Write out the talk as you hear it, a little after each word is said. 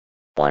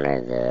one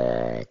of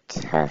the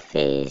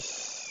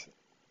toughest,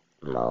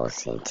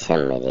 most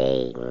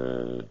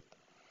intimidating,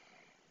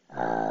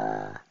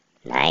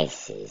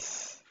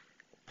 nicest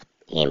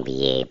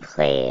NBA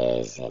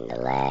players in the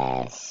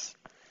last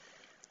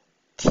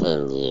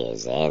 10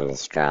 years, and the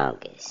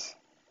strongest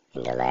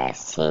in the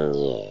last 10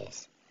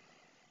 years.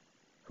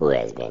 Who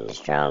has been the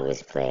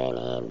strongest player in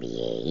the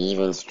NBA,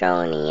 even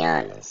stronger than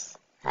Giannis,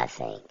 I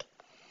think,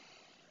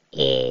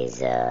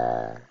 is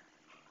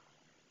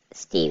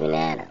Steven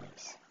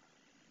Adams.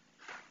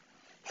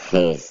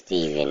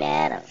 Steven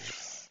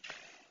Adams.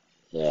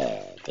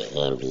 Yeah, the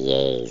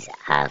NBA's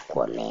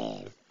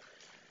Aquaman.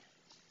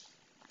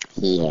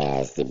 He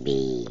has to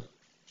be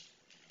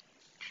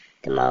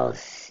the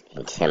most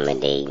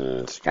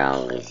intimidating,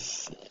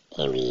 strongest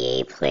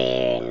NBA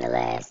player in the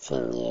last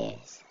 10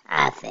 years,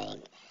 I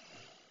think.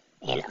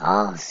 And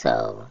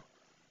also,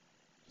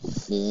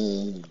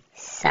 he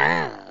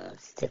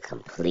sounds the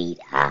complete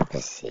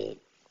opposite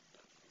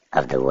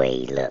of the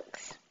way he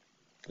looks.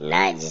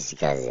 Not just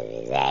because of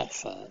his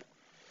accent.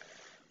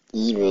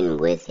 Even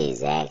with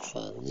his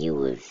accent, you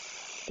would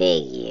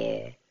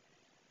figure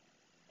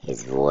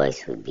his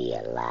voice would be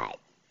a lot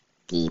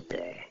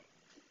deeper.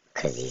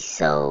 Because he's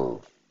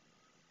so,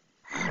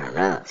 I don't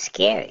know,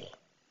 scary.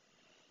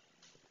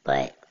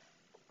 But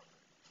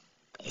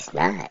it's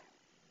not.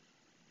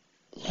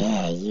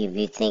 Yeah, you'd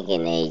be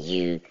thinking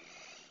that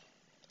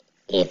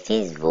if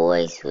his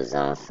voice was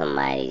on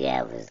somebody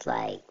that was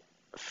like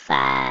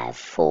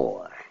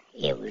 5'4",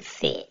 it would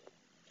fit.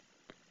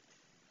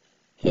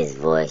 His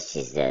voice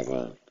just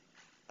doesn't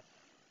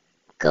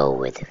go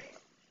with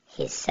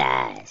his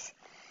size.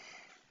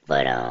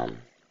 But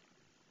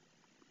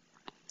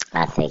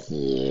I think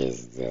he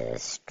is the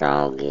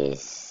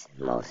strongest,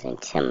 most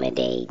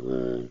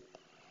intimidating,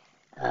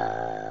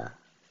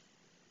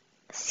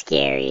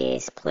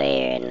 scariest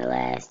player in the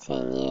last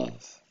 10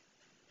 years.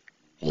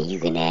 And you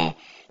can add,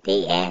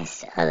 they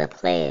asked other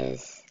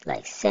players,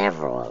 like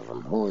several of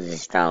them, who's the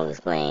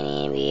strongest player in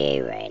the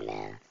NBA right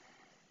now?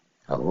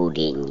 Or who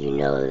didn't you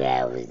know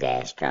that was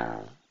that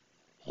strong?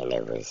 And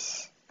it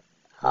was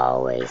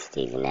always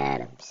Steven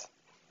Adams.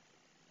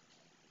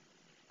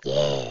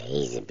 Yeah,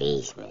 he's a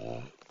beast,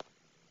 man.